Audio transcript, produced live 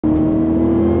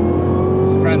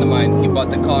friend of mine, he bought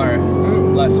the car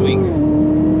last week.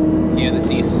 He had a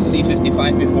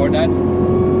C55 before that,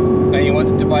 and he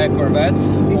wanted to buy a Corvette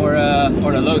or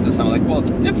a Lotus. I'm like, well,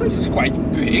 the difference is quite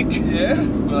big. Yeah.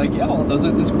 We're like, yeah, well, those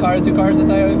are the two cars that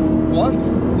I want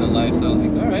in life. So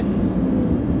I'm like, all right.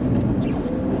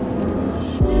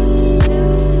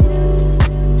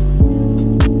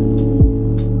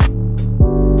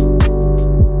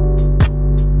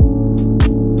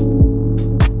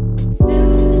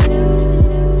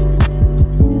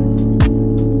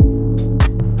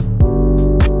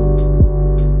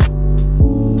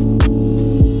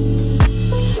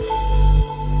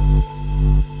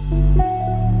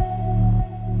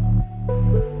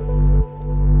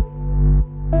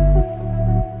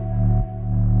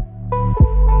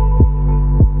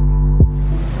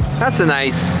 That's a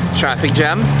nice traffic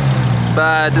jam,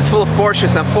 but it's full of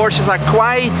Porsches, and Porsches are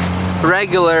quite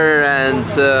regular and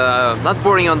not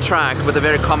boring on track, but a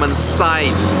very common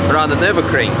sight around the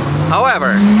Nürburgring.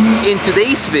 However, in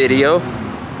today's video,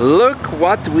 look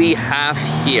what we have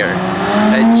here.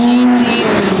 A GT...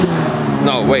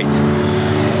 No, wait.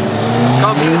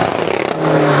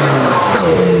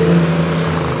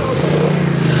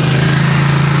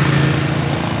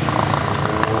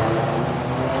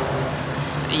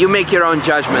 You make your own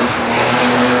judgments.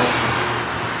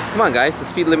 Come on guys, the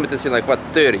speed limit is like what,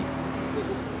 30?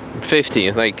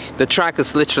 50, like the track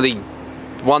is literally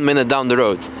 1 minute down the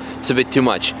road. It's a bit too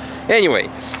much. Anyway,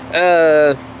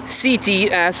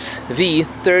 CTS-V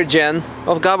 3rd gen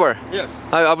of Gabor. Yes.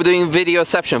 I'll be doing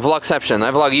videoception, vlogception.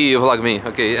 I vlog you, you vlog me.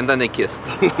 Okay, and then they kissed.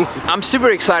 I'm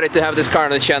super excited to have this car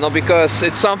on the channel because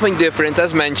it's something different,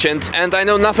 as mentioned, and I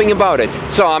know nothing about it.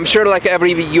 So I'm sure like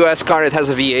every US car, it has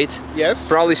a V8. Yes.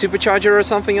 Probably supercharger or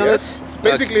something on it. It's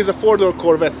basically it's a 4-door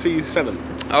Corvette C7.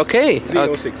 Okay.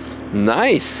 06.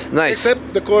 Nice, nice.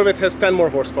 Except the Corvette has 10 more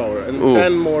horsepower and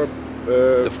 10 more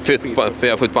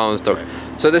foot-pounds torque.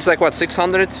 So this is like what,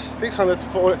 600?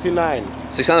 649.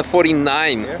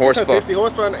 649 yes, horsepower. 650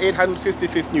 horsepower and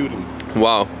 855 Newton.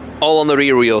 Wow. All on the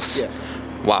rear wheels. Yes.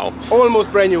 Wow.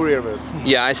 Almost brand new rear wheels.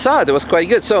 Yeah, I saw it. It was quite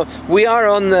good. So we are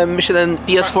on Michelin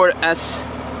PS4S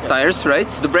tires,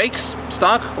 right? The brakes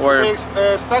stock or? The brakes,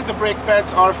 stock. The brake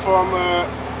pads are from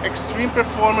Extreme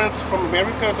Performance from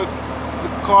America. So the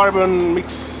carbon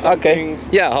mix something. Okay.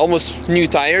 Yeah, almost new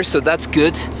tires, so that's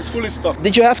good. It's fully stock.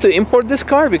 Did you have to import this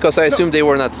car? Because I assume they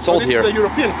were not sold here. This is a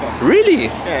European car. Really?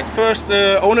 Yes. First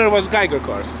owner was Geiger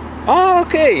Cars. Oh,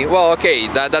 okay. Well, okay.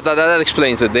 That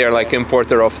explains it. They're like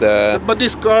importer of the... But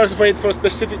these cars were for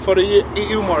specific for the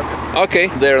EU market. Okay.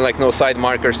 There are like no side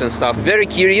markers and stuff. Very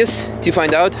curious to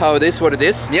find out how it is, what it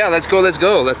is. Yeah, let's go, let's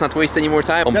go. Let's not waste any more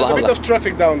time. There's a bit of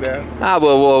traffic down there. Ah,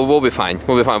 well, we'll be fine.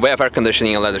 We'll be fine. We have air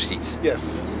conditioning and leather seats.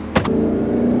 Yes.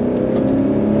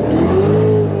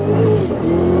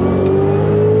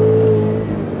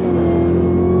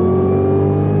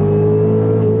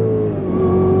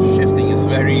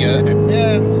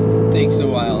 Takes a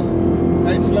while.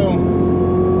 It's slow.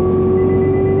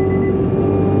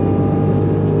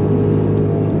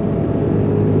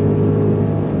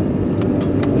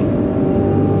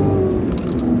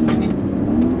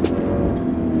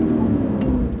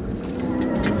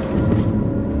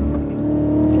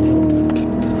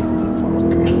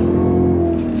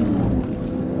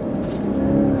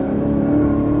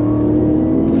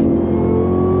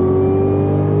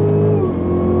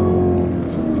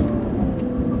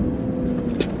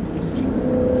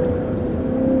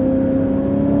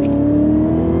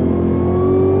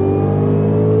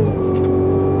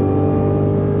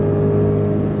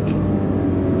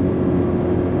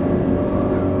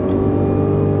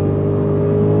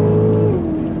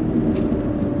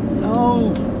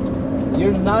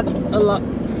 You're not allowed.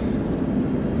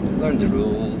 Learn the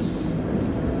rules.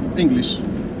 English.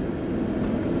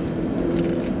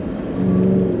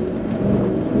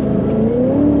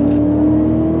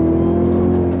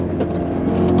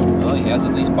 Well, he has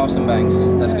at least pops and bangs.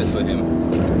 That's good for him.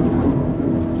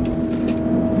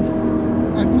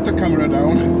 I put the camera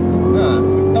down.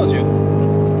 Told you.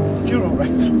 You're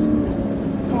alright.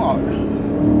 Fuck.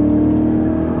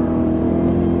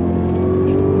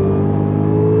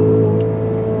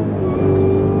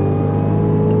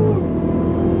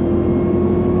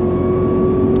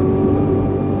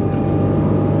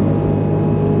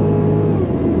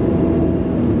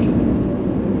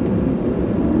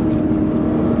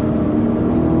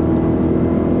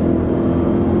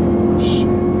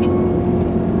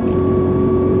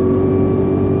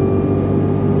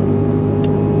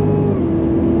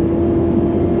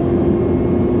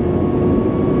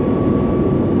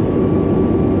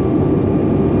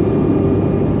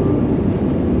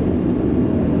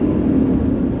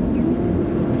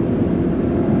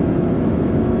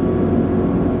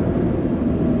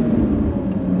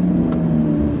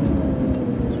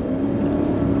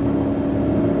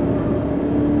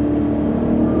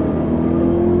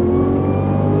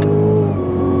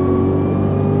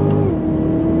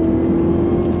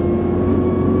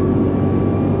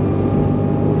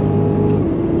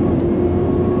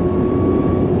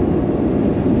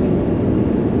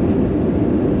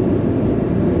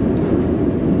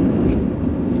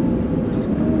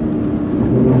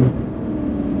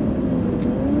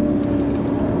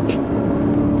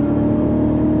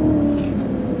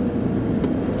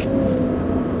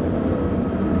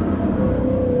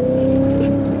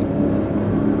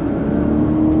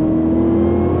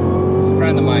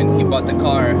 bought the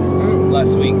car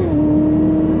last week.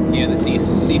 He had a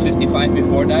C55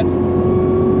 before that.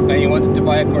 And he wanted to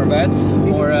buy a Corvette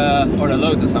or a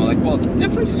Lotus. I'm like, well, the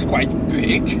difference is quite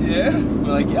big. Yeah.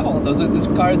 We're like, yeah, well, those are the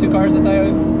two cars that I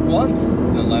want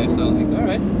in life. So I'm like, all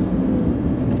right.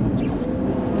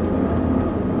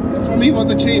 Yeah, for me, it was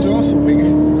the change also big.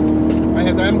 I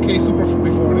had the MK Super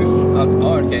before this.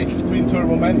 Oh, okay. Twin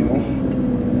turbo manual.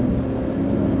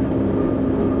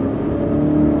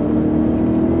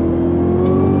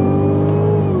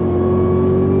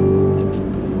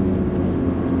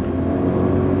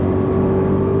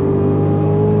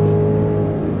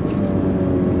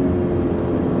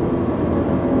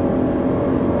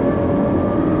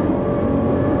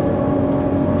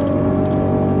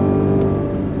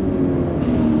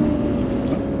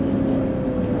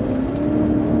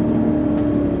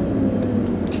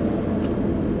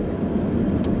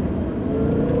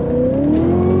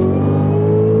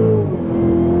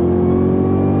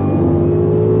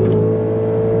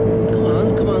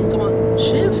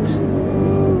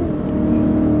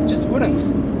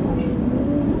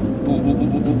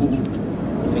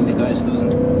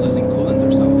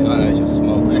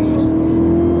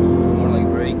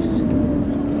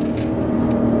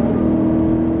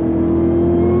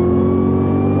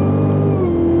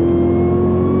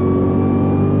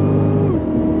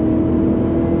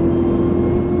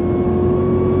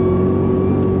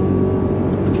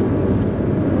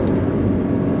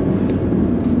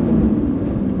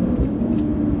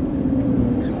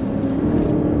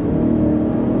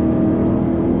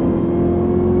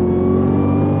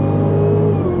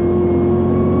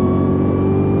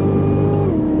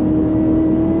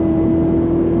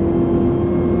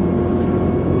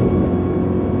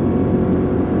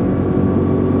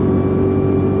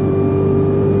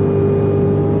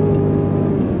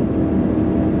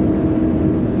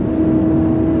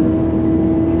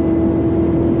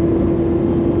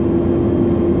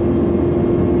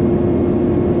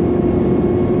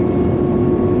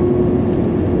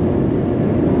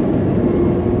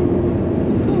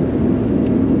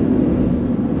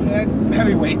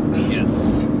 Heavyweight.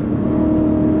 Yes.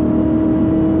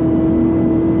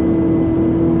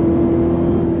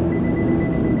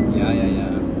 Yeah.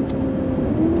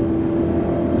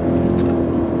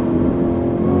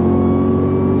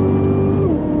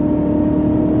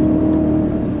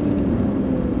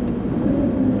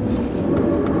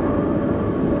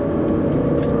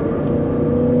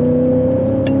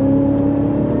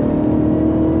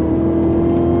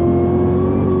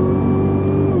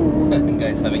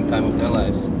 Guys having time of their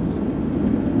lives.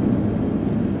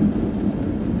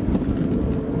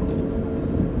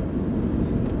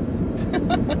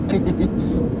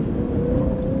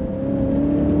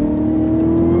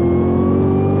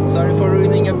 Sorry for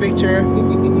ruining a picture.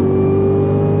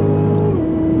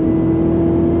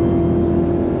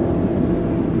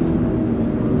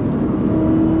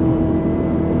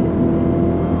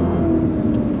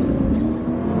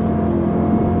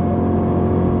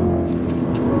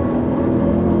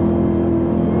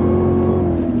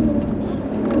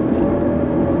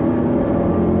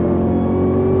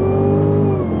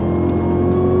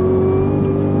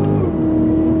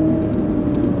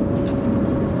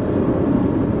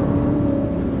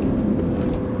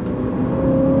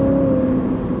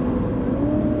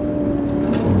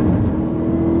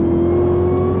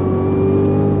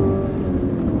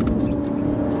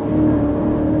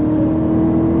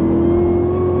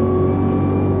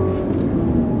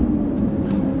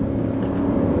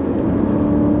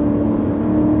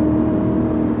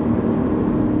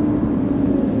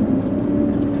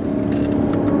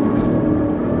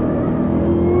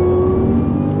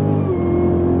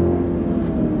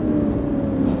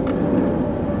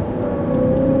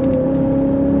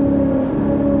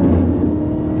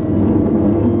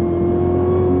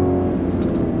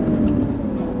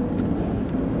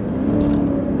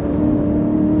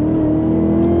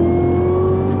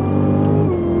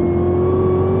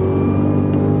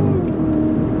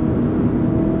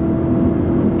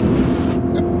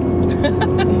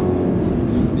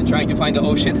 You're trying to find the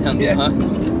oh shit handle, Yeah. huh?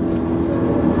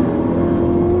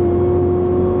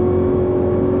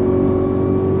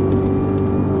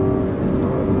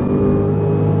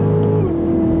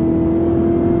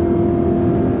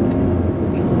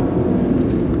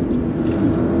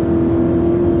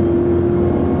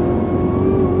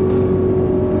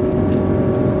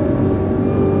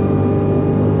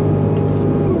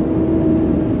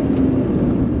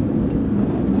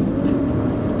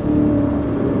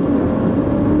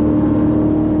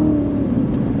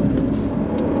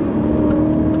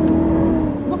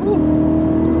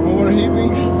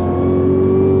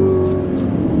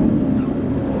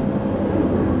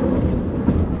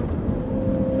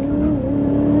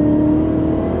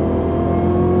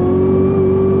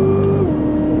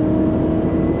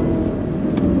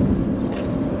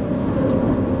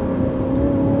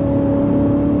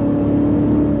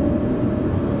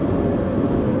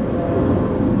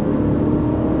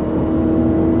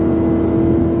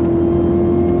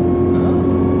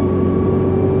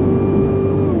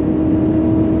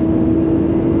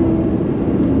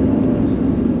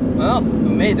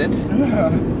 made it. Yeah.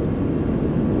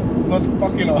 It was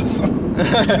fucking awesome.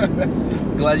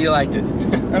 Glad you liked it.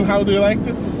 And how do you like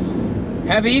it?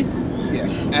 Heavy.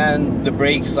 Yes. And the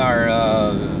brakes are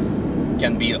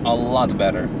can be a lot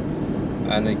better.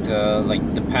 And it like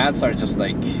the pads are just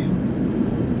like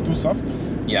Too soft?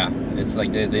 yeah, it's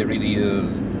like they really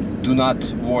do not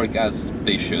work as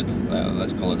they should,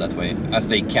 let's call it that way, as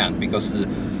they can, because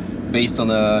based on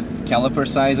the caliper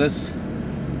sizes,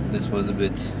 this was a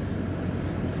bit,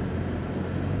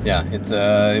 yeah,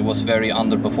 it was very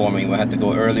underperforming. We had to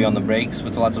go early on the brakes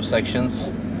with lots of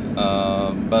sections,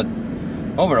 but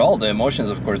overall the emotions,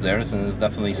 of course, there is, and it's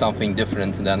definitely something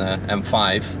different than a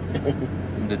M5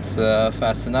 that's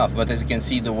fast enough. But as you can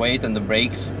see, the weight and the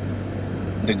brakes,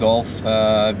 the Golf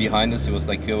behind us, it was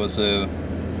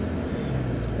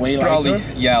Way probably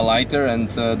lighter? yeah, lighter, and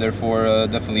therefore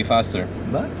definitely faster.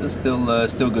 But it's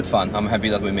still good fun. I'm happy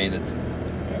that we made it.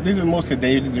 This is mostly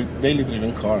daily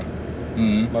driven car,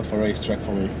 not for racetrack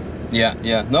for me.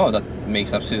 Yeah, no, that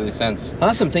makes absolutely sense.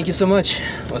 Awesome, thank you so much.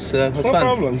 It was fun. No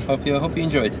problem. Hope you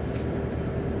enjoyed.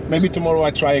 Maybe tomorrow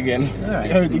I try again. All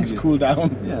right, Everything's cooled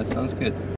down. Yeah, sounds good.